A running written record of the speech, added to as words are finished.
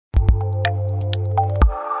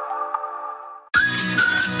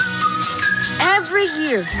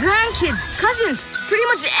here. Grandkids, cousins, pretty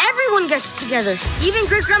much everyone gets together. Even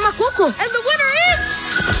great-grandma Coco. And the winner is...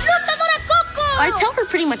 Luchadora Coco! I tell her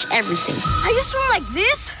pretty much everything. I used to run like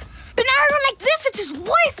this, but now I run like this, which is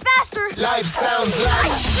way faster. Life sounds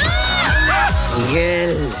like...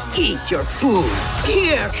 Miguel, eat your food.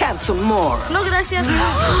 Here, have some more. No, gracias.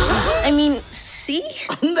 I mean, see?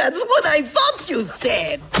 That's what I thought you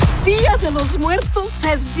said. Dia de los Muertos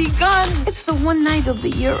has begun. It's the one night of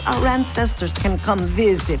the year our ancestors can come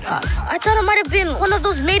visit us. I thought it might have been one of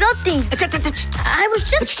those made-up things. I was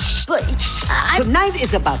just... But Tonight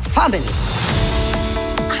is about family.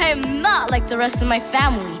 I am not like the rest of my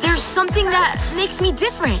family. There's something that makes me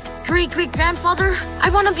different. Great-great-grandfather,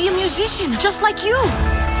 I want to be a musician, just like you.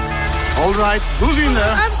 All right, who's in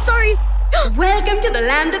there? I'm sorry. Welcome to the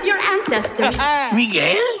land of your ancestors.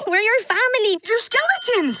 Miguel? We're your family. You're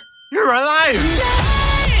skeletons. You're alive!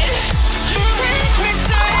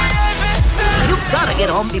 You gotta get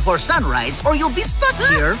home before sunrise, or you'll be stuck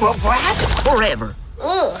here forever.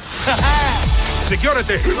 Ugh.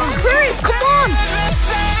 Security! Hurry, come on!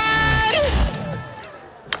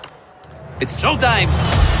 It's showtime!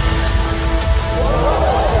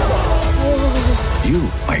 You,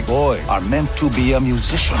 my boy, are meant to be a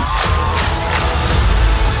musician.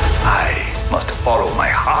 I must follow my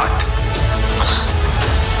heart.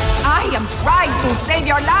 I am trying to save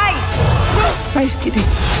your life. Nice kitty.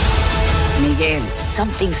 Miguel,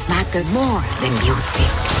 something's mattered more than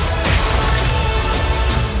music.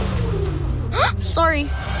 Sorry.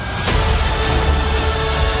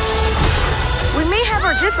 We may have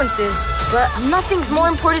our differences, but nothing's more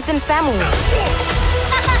important than family.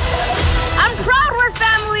 I'm proud we're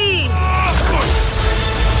family!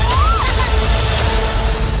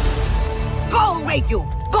 Go away, you.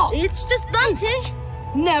 Go. It's just Dante.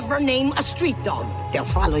 Never name a street dog. They'll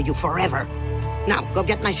follow you forever. Now, go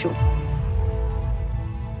get my shoe.